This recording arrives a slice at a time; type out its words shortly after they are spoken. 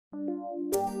It's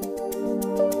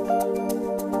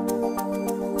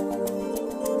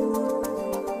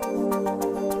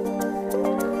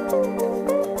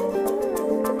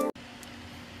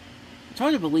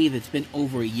hard to believe it's been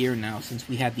over a year now since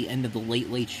we had the end of the Late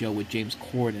Late Show with James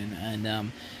Corden,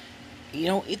 and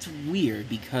it's weird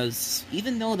because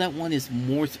even though that one has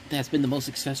been the most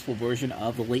successful version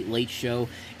of the Late Late Show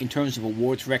in terms of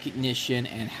awards recognition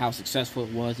and how successful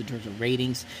it was in terms of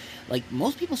ratings, like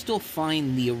most people still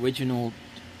find the original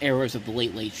eras of the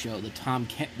Late Late Show, the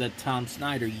Tom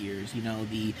Snyder years,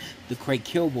 the Craig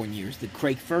Kilborn years, the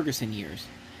Craig Ferguson years.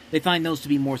 They find those to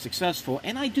be more successful,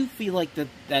 and I do feel like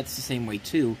that's the same way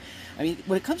too. I mean,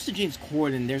 when it comes to James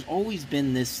Corden, there's always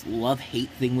been this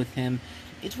love-hate thing with him.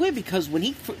 It's weird because when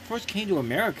he first came to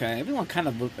America, everyone kind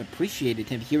of appreciated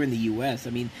him here in the U.S. I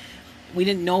mean, we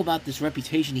didn't know about this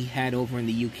reputation he had over in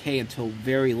the U.K. until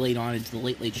very late on into the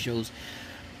Late Late Show's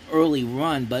early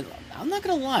run, but I'm not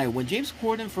going to lie, when James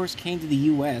Corden first came to the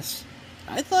U.S.,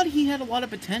 I thought he had a lot of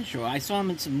potential. I saw him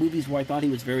in some movies where I thought he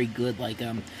was very good, like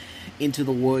Into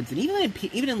the Woods, and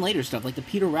even in later stuff, like the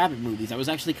Peter Rabbit movies. I was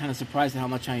actually kind of surprised at how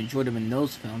much I enjoyed him in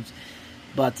those films.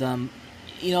 But,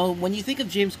 when you think of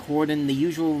James Corden, the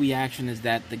usual reaction is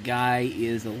that the guy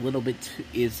is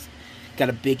got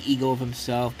a big ego of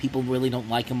himself. People really don't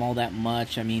like him all that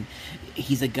much. I mean,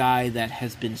 he's a guy that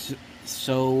has been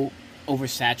so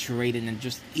oversaturated, and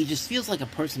he just feels like a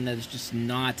person that is just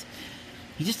not.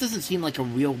 He just doesn't seem like a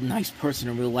real nice person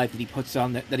in real life that he puts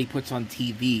on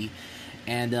TV,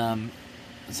 and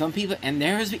some people, and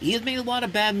he has made a lot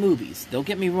of bad movies. Don't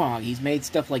get me wrong. He's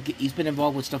been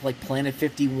involved with stuff like Planet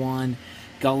 51,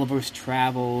 Gulliver's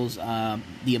Travels, the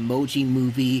Emoji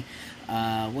Movie.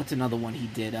 What's another one he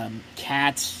did?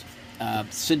 Cats,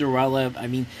 Cinderella. I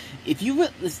mean,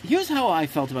 here's how I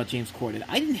felt about James Corden.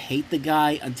 I didn't hate the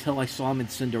guy until I saw him in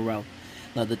Cinderella.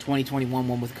 The 2021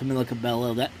 one with Camila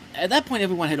Cabello. At that point,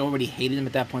 everyone had already hated him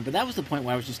at that point, but that was the point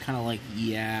where I was just kind of like,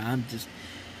 yeah,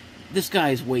 this guy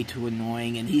is way too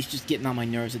annoying, and he's just getting on my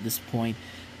nerves at this point.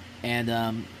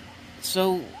 And,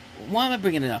 so, why am I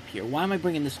bringing it up here? Why am I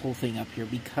bringing this whole thing up here?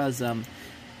 Because,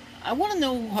 I want to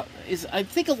know, I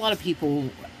think a lot of people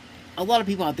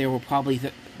out there will probably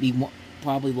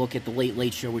look at the Late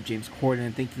Late Show with James Corden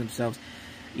and think to themselves,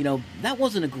 that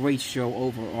wasn't a great show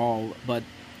overall, but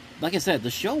like I said, the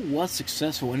show was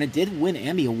successful, and it did win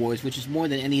Emmy Awards, which is more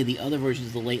than any of the other versions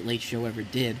of the Late Late Show ever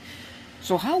did.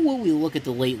 So how will we look at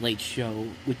the Late Late Show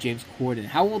with James Corden?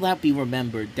 How will that be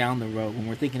remembered down the road when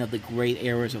we're thinking of the great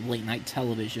eras of late-night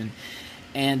television?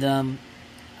 And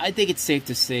I think it's safe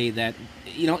to say that,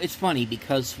 it's funny,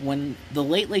 because when the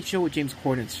Late Late Show with James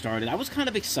Corden started, I was kind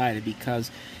of excited because,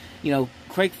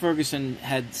 Craig Ferguson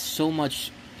had so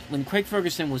much. When Craig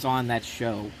Ferguson was on that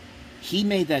show, he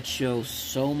made that show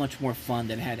so much more fun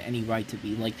than it had any right to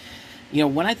be. Like,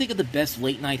 when I think of the best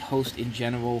late-night host in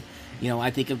general, I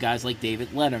think of guys like David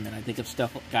Letterman. I think of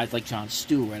guys like Jon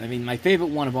Stewart. I mean, my favorite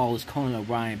one of all is Conan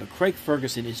O'Brien, but Craig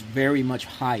Ferguson is very much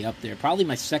high up there. Probably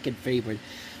my second favorite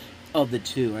of the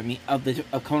two. I mean, of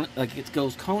Conan, like it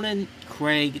goes Conan,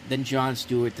 Craig, then Jon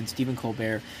Stewart, then Stephen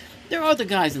Colbert. There are other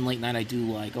guys in late night I do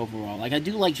like overall. Like I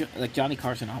do like Johnny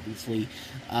Carson, obviously.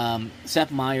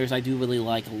 Seth Meyers I do really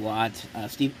like a lot.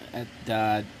 Who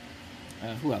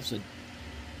else?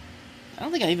 I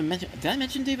don't think I even mentioned. Did I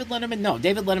mention David Letterman? No,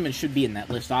 David Letterman should be in that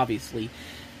list, obviously.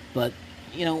 But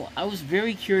I was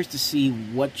very curious to see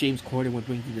what James Corden would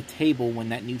bring to the table when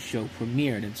that new show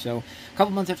premiered. And so, a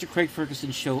couple months after Craig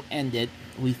Ferguson's show ended,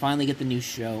 we finally get the new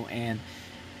show, and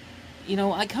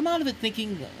I come out of it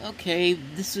thinking, okay,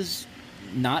 this is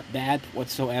not bad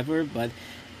whatsoever, but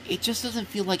it just doesn't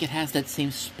feel like it has that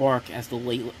same spark as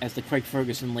the Craig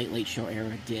Ferguson Late Late Show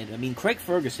era did. I mean, Craig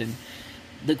Ferguson,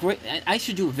 I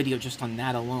should do a video just on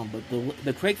that alone, but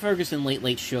the Craig Ferguson Late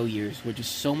Late Show years were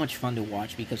just so much fun to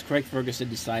watch because Craig Ferguson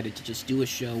decided to just do a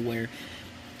show where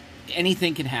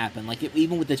anything can happen, like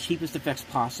even with the cheapest effects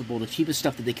possible, the cheapest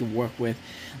stuff that they can work with,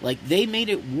 like they made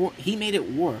it work. He made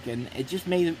it work, and it just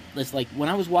made it. It's like when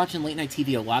I was watching late night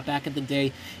TV a lot back in the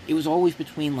day, it was always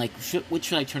between like, which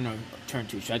should I turn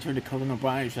to? Should I turn to Conan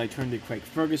O'Brien? Should I turn to Craig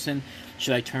Ferguson?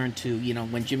 Should I turn to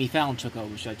when Jimmy Fallon took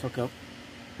over? Should I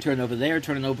turn over there?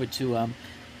 Turn it over to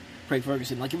Craig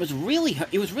Ferguson? Like it was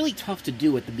really tough to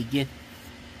do at the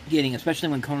beginning, especially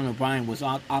when Conan O'Brien was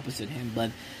opposite him,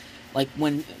 but. Like,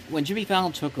 when Jimmy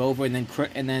Fallon took over, and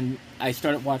then I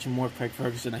started watching more of Craig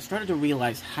Ferguson, I started to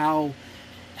realize how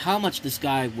much this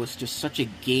guy was just such a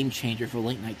game changer for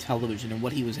late-night television and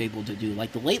what he was able to do.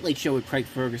 Like, the Late Late Show with Craig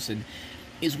Ferguson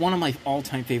is one of my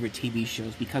all-time favorite TV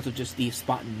shows because of just the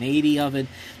spontaneity of it,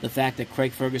 the fact that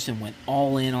Craig Ferguson went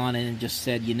all in on it and just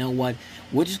said, you know what,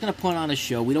 we're just going to put on a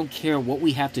show. We don't care what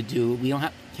we have to do. We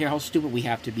don't care how stupid we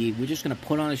have to be. We're just going to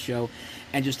put on a show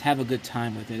and just have a good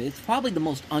time with it. It's probably the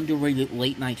most underrated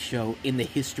late-night show in the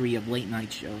history of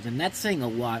late-night shows, and that's saying a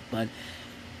lot, but,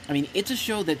 I mean, it's a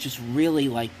show that just really,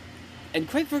 like, and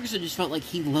Craig Ferguson just felt like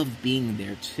he loved being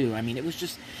there, too. I mean, it was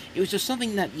just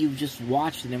something that you just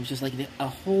watched, and it was just like a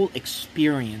whole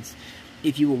experience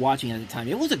if you were watching it at the time.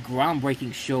 It was a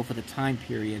groundbreaking show for the time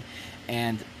period,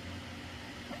 and,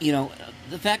 you know,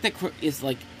 the fact that is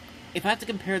like, if I have to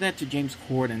compare that to James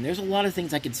Corden, there's a lot of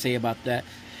things I could say about that,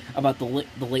 about the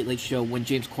Late Late Show when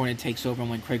James Corden takes over and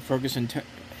when Craig Ferguson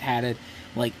had it.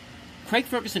 Like, Craig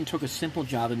Ferguson took a simple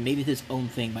job and made it his own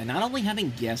thing by not only having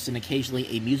guests and occasionally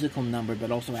a musical number,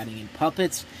 but also adding in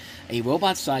puppets, a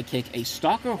robot sidekick, a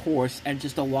stalker horse, and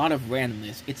just a lot of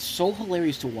randomness. It's so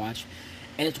hilarious to watch,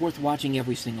 and it's worth watching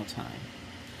every single time.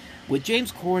 With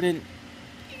James Corden,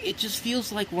 it just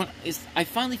feels like I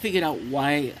finally figured out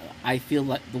why I feel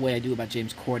like the way I do about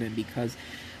James Corden, because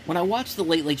when I watched the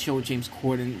Late Late Show with James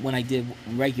Corden, when I did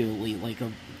regularly, like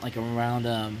around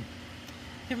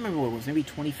I can't remember what it was, maybe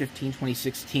 2015,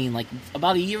 2016, like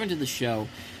about a year into the show,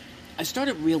 I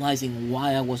started realizing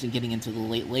why I wasn't getting into the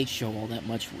Late Late Show all that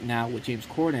much now with James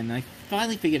Corden, and I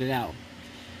finally figured it out.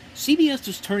 CBS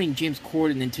was turning James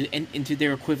Corden into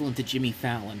their equivalent to Jimmy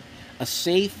Fallon, a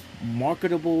safe,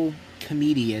 marketable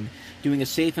comedian doing a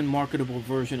safe and marketable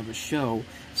version of a show,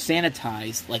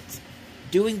 sanitized, like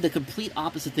doing the complete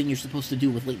opposite thing you're supposed to do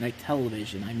with late night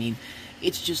television. I mean,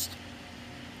 it's just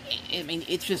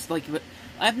like,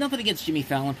 I have nothing against Jimmy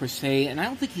Fallon per se, and I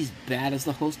don't think he's bad as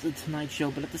the host of The Tonight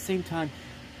Show, but at the same time,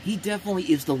 he definitely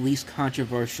is the least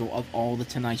controversial of all the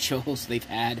Tonight Show hosts they've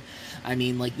had. I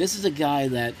mean, like, this is a guy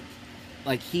that,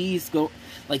 like, he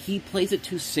plays it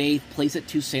too safe, plays it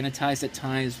too sanitized at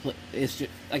times, it's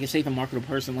just, like a safe and marketable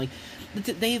person. Like,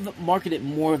 they've marketed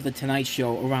more of The Tonight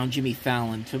Show around Jimmy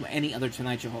Fallon to any other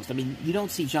Tonight Show host. I mean, you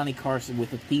don't see Johnny Carson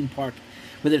with a theme park,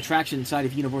 with an attraction inside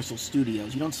of Universal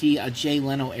Studios. You don't see a Jay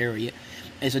Leno area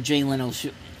as a Jay Leno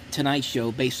Tonight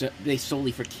Show based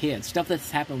solely for kids. Stuff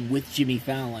that's happened with Jimmy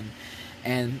Fallon.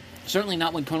 And certainly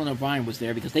not when Conan O'Brien was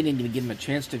there, because they didn't even give him a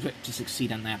chance to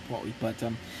succeed on that part. But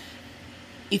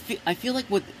I feel like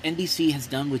what NBC has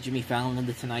done with Jimmy Fallon and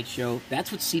The Tonight Show,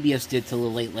 that's what CBS did to The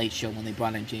Late Late Show when they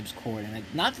brought in James Corden. And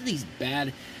not that he's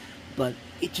bad, but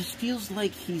it just feels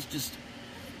like he's just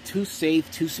too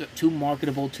safe, too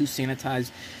marketable, too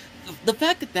sanitized. The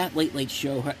fact that Late Late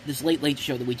Show, this Late Late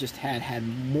Show that we just had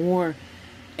more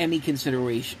Emmy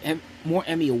consideration, more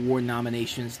Emmy Award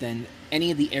nominations than any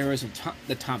of the eras of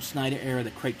the Tom Snyder era, the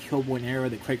Craig Kilborn era,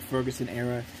 the Craig Ferguson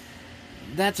era.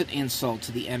 That's an insult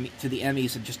to the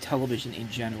Emmys and just television in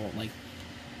general. Like,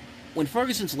 when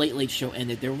Ferguson's Late Late Show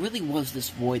ended, there really was this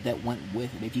void that went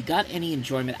with it. If you got any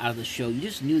enjoyment out of the show, you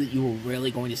just knew that you were rarely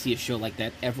going to see a show like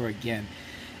that ever again.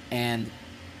 And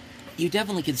you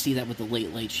definitely can see that with the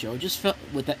Late Late Show. It just felt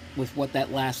with what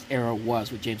that last era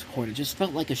was with James Corden. It just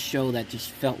felt like a show that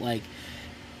just felt like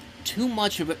too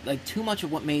much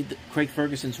of what made Craig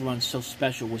Ferguson's run so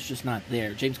special was just not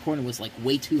there. James Corden was like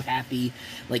way too happy,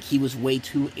 like he was way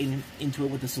too into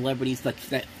it with the celebrities, like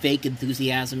that fake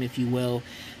enthusiasm, if you will.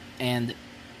 And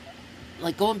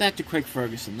like going back to Craig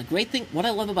Ferguson, the great thing, what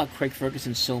I love about Craig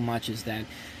Ferguson so much is that,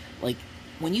 like,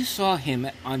 when you saw him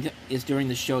during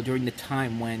the show, during the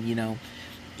time when,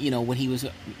 when he was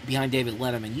behind David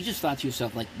Letterman, you just thought to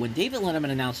yourself, like, when David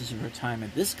Letterman announces his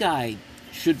retirement, this guy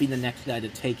should be the next guy to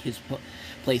take his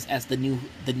place as the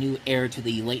new heir to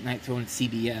the late night throne at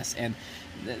CBS. And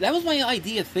that was my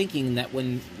idea, thinking that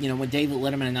when David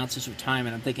Letterman announced his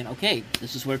retirement, I'm thinking, okay,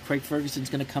 this is where Craig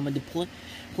Ferguson's going to come into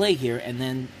play here. And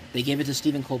then they gave it to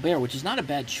Stephen Colbert, which is not a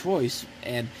bad choice.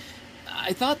 And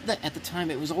I thought that at the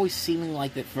time it was always seeming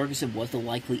like that Ferguson was the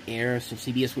likely heir, so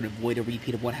CBS would avoid a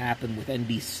repeat of what happened with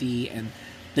NBC and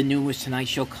the numerous Tonight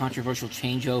Show controversial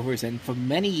changeovers. And for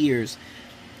many years,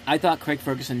 I thought Craig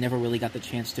Ferguson never really got the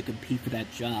chance to compete for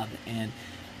that job. And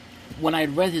when I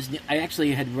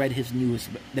actually had read his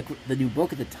the new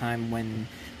book at the time when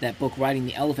that book, Riding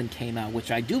the Elephant, came out,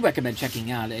 which I do recommend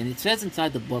checking out. And it says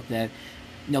inside the book that,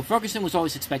 Ferguson was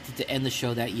always expected to end the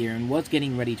show that year and was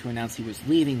getting ready to announce he was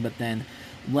leaving, but then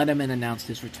Letterman announced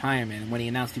his retirement. And when he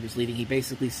announced he was leaving, he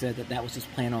basically said that was his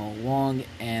plan all along.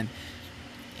 And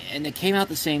it came out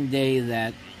the same day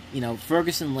that,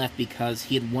 Ferguson left because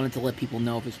he had wanted to let people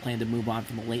know of his plan to move on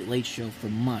from the Late Late Show for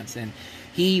months. And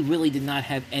he really did not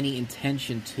have any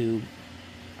intention to,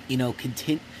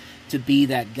 continue to be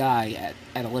that guy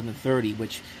at 11:30,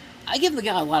 which I give the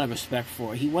guy a lot of respect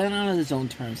for it. He went on his own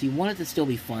terms. He wanted to still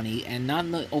be funny, and not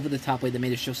in the over-the-top way that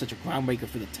made the show such a groundbreaker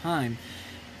for the time.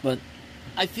 But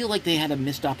I feel like they had a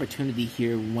missed opportunity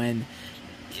here when,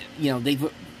 you know,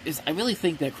 I really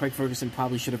think that Craig Ferguson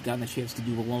probably should have gotten a chance to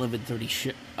do a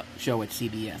 11:30 show at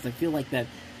CBS. I feel like that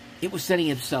it was setting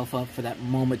himself up for that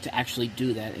moment to actually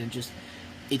do that, and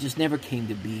it just never came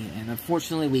to be. And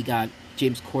unfortunately, we got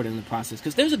James Corden in the process,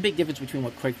 because there's a big difference between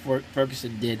what Craig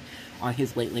Ferguson did on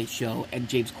his Late Late Show and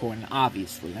James Corden,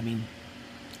 obviously. I mean,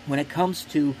 when it comes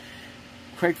to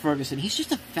Craig Ferguson, he's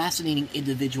just a fascinating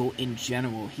individual in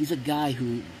general. He was a guy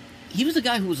who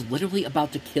was literally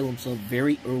about to kill himself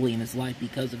very early in his life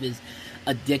because of his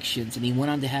addictions, and he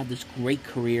went on to have this great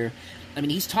career. I mean,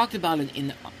 he's talked about it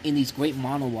in these great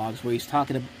monologues where he's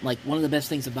talking about, like, one of the best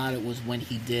things about it was when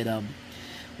he did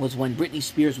was when Britney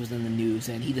Spears was in the news,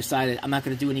 and he decided, I'm not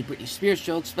going to do any Britney Spears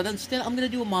jokes, but instead I'm going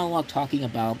to do a monologue talking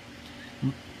about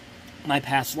my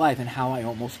past life and how I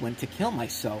almost went to kill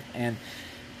myself, and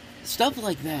stuff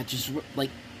like that. Just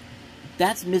like,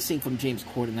 that's missing from James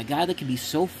Corden, a guy that can be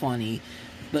so funny,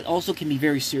 but also can be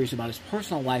very serious about his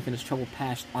personal life and his troubled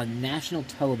past on national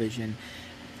television.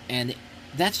 And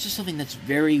that's just something that's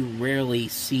very rarely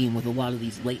seen with a lot of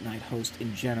these late-night hosts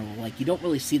in general. Like, you don't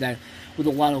really see that with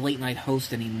a lot of late-night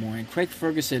hosts anymore. And Craig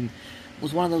Ferguson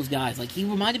was one of those guys. Like, he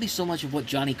reminded me so much of what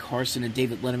Johnny Carson and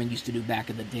David Letterman used to do back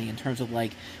in the day in terms of,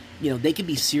 like, you know, they can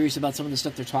be serious about some of the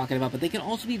stuff they're talking about, but they can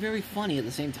also be very funny at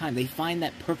the same time. They find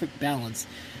that perfect balance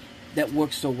that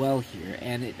works so well here.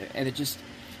 And it just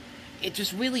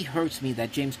really hurts me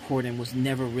that James Corden was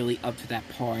never really up to that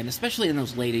par, and especially in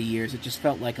those later years, it just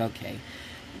felt like, okay,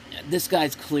 this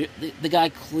guy's the guy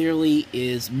clearly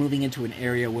is moving into an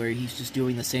area where he's just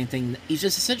doing the same thing. He's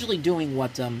just essentially doing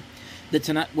what's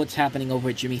happening over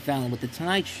at Jimmy Fallon with the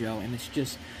Tonight Show, and it's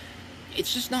just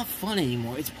not fun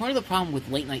anymore. It's part of the problem with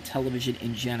late night television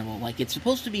in general. Like,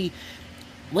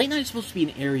 late night is supposed to be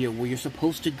an area where you're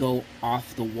supposed to go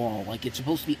off the wall. Like, it's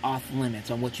supposed to be off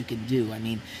limits on what you can do. I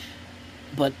mean,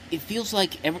 but it feels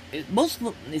like I'm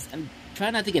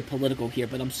trying not to get political here,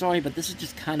 but I'm sorry, but this is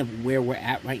just kind of where we're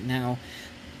at right now.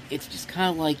 It's just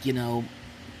kind of like, you know,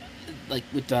 like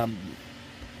with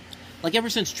like ever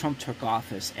since Trump took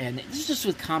office, and this is just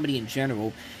with comedy in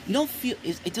general,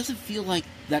 it doesn't feel like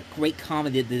that great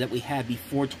comedy that we had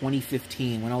before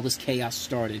 2015 when all this chaos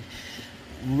started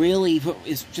really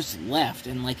is just left,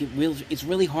 and like it's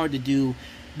really hard to do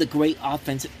the great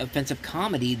offensive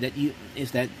comedy that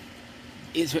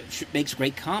makes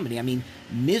great comedy. I mean,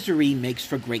 Misery makes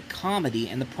for great comedy,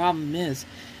 and the problem is,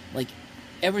 like,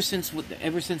 ever since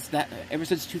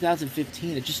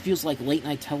 2015, it just feels like late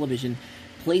night television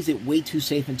plays it way too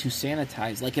safe and too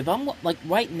sanitized. Like, if I'm, like,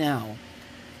 right now,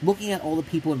 looking at all the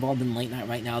people involved in late night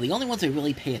right now, the only ones I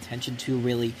really pay attention to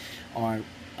really are,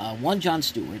 1, Jon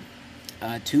Stewart,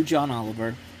 2, John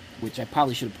Oliver, which I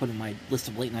probably should have put in my list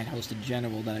of late night hosts in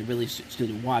general that I really still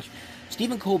do watch,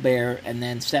 Stephen Colbert, and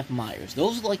then Seth Meyers.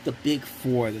 Those are like the big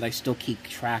 4 that I still keep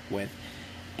track with,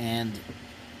 and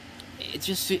it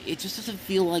just doesn't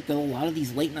feel like that a lot of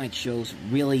these late night shows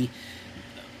really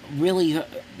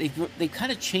they've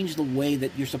kind of changed the way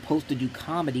that you're supposed to do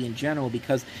comedy in general,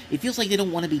 because it feels like they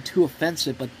don't want to be too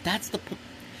offensive, but that's the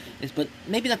but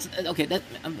maybe that's okay, that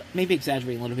maybe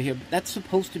exaggerating a little bit here, but that's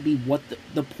supposed to be what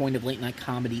the point of late night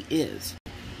comedy is.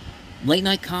 Late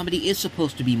night comedy is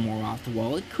supposed to be more off the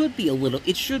wall. It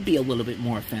should be a little bit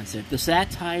more offensive. The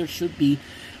satire should be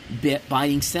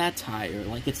biting satire.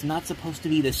 Like, it's not supposed to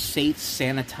be the safe,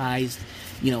 sanitized,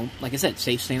 you know, like I said,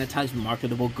 safe, sanitized,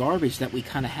 marketable garbage that we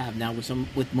kind of have now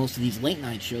with most of these late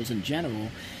night shows in general.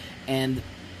 And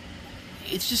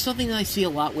it's just something that I see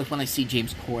a lot with when I see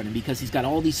James Corden, because he's got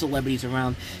all these celebrities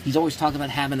around. He's always talking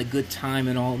about having a good time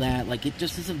and all that. Like, it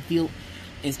just doesn't feel...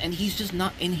 And he's just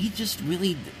not... And he just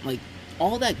really... Like,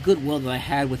 all that goodwill that I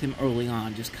had with him early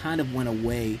on just kind of went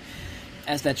away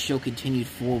as that show continued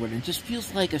forward. And it just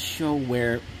feels like a show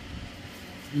where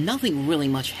nothing really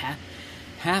much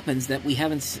happens that we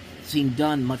haven't seen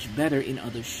done much better in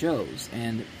other shows.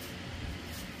 And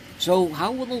so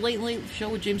how will the Late Late Show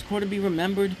with James Corden be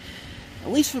remembered?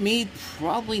 At least for me,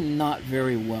 probably not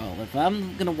very well. If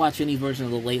I'm going to watch any version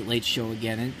of the Late Late Show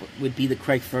again, it would be the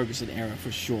Craig Ferguson era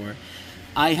for sure.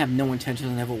 I have no intention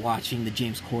of ever watching the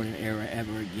James Corden era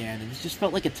ever again. And it just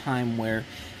felt like a time where,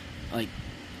 like,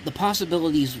 the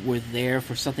possibilities were there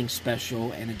for something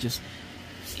special, and it just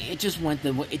went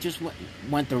the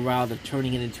route of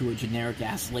turning it into a generic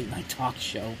ass late night talk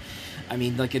show. I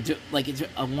mean, like it's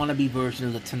a wannabe version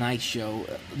of the Tonight Show,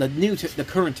 the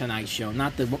current Tonight Show,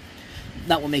 not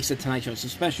what makes the Tonight Show so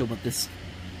special, but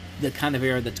the kind of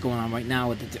era that's going on right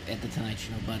now at the Tonight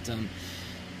Show. But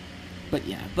But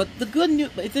yeah, but the good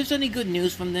news, if there's any good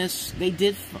news from this, they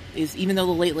did, even though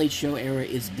the Late Late Show era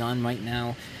is done right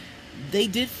now, they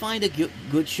did find a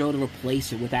good show to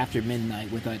replace it with After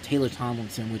Midnight, with Taylor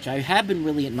Tomlinson, which I have been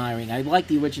really admiring. I like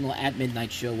the original At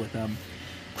Midnight show with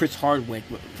Chris Hardwick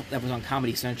that was on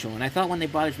Comedy Central, and I thought when they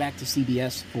brought it back to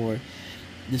CBS for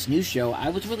this new show, I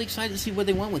was really excited to see where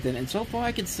they went with it. And so far,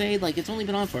 I can say, like, it's only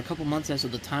been on for a couple months as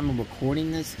of the time I'm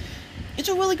recording this. It's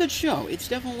a really good show. It's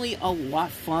definitely a lot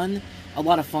of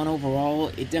fun overall.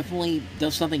 It definitely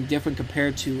does something different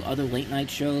compared to other late night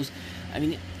shows. I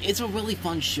mean, it's a really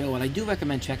fun show, and I do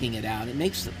recommend checking it out. It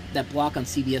makes that block on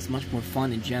CBS much more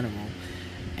fun in general,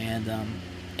 and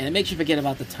it makes you forget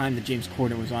about the time that James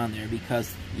Corden was on there,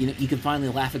 because you can finally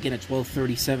laugh again at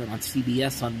 12:37 on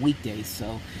CBS on weekdays.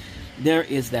 So there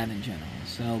is that in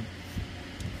general.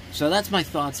 So that's my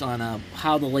thoughts on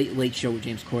how the Late Late Show with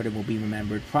James Corden will be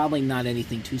remembered. Probably not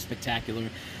anything too spectacular.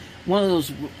 One of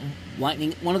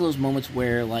those moments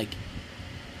where, like,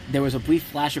 there was a brief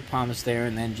flash of promise there,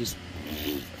 and then just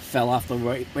fell off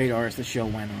the radar as the show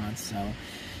went on. So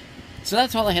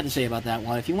that's all I had to say about that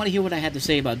one. If you want to hear what I had to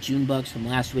say about Junebugs from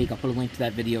last week, I'll put a link to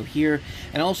that video here,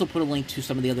 and I'll also put a link to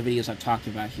some of the other videos I've talked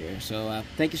about here. So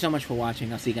thank you so much for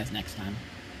watching. I'll see you guys next time.